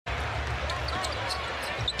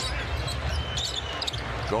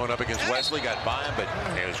Going up against Wesley, got by him, but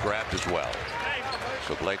he was grabbed as well.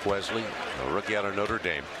 So Blake Wesley, a rookie out of Notre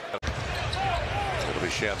Dame. It'll be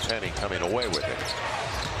Champagne coming away with it.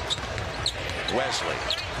 Wesley.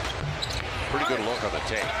 Pretty good look on the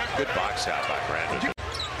tape. Good box out by Brandon.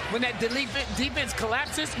 When that defense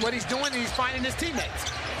collapses, what he's doing is he's finding his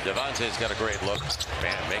teammates. Devontae's got a great look.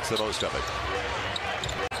 Man, makes the most of it.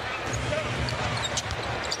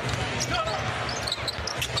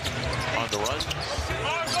 On the run.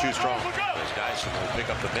 Too strong. Those guys will pick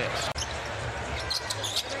up the miss.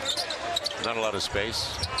 Not a lot of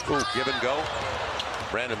space. Ooh, give and go.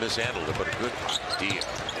 Brandon mishandled it, but a good idea.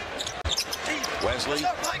 Wesley,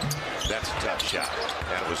 that's a tough shot.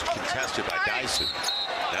 And it was contested by Dyson.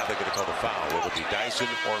 Now they're going to call the foul. Will it be Dyson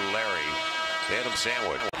or Larry? They had him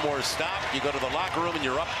sandwiched. One more stop. You go to the locker room and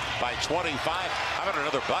you're up by 25. How about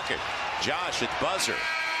another bucket? Josh at buzzer.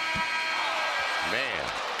 Man.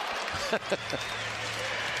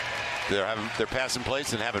 They're passing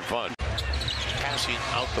plates and having fun. Passing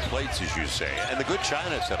out the plates, as you say. And the good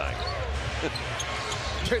China tonight.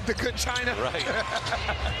 The good China. Right.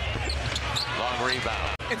 Long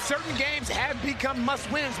rebound. And certain games have become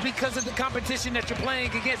must-wins because of the competition that you're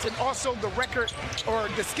playing against, and also the record or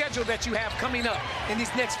the schedule that you have coming up in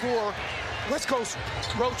these next 4 West Coast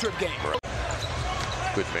road trip games.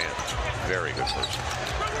 Good man. Very good person.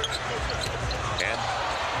 And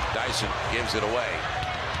Dyson gives it away.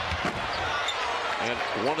 And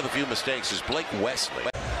one of the few mistakes is Blake Wesley.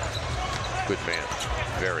 Good man.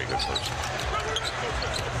 Very good person.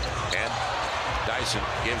 And Dyson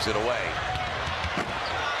gives it away.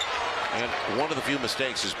 And one of the few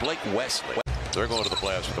mistakes is Blake Wesley. They're going to the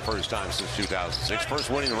playoffs for the first time since 2006.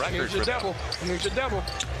 First winning record. Here's your double. Here's your double.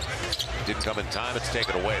 Didn't come in time. It's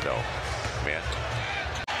taken away, though. Man.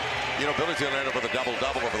 You know, Billy's going to end up with a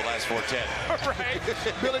double-double over the last 4-10. Right.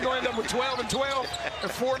 Billy going to end up with 12 and 12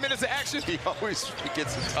 and 4 minutes of action. He always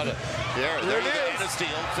gets a ton of... There it is. And a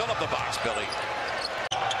steal. Fill up the box, Billy.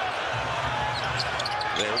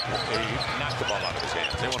 He knocked the ball out of his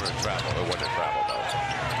hands. They wanted to travel. It wasn't a travel, though.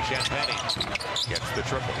 Champagne gets the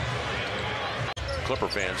triple. Clipper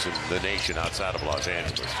fans in the nation outside of Los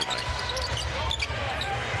Angeles tonight.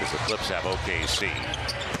 Because the Clips have OKC.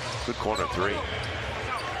 Good corner 3.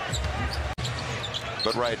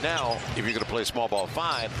 But right now, if you're going to play small ball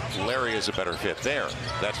 5, Larry is a better fit there.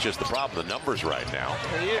 That's just the problem. The numbers right now,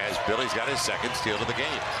 as Billy's got his second steal of the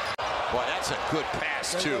game. Boy, that's a good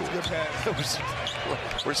pass, too. Good pass.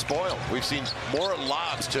 We're spoiled. We've seen more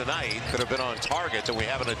lobs tonight that have been on target than we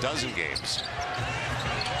have in a dozen games.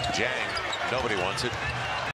 Jang, nobody wants it.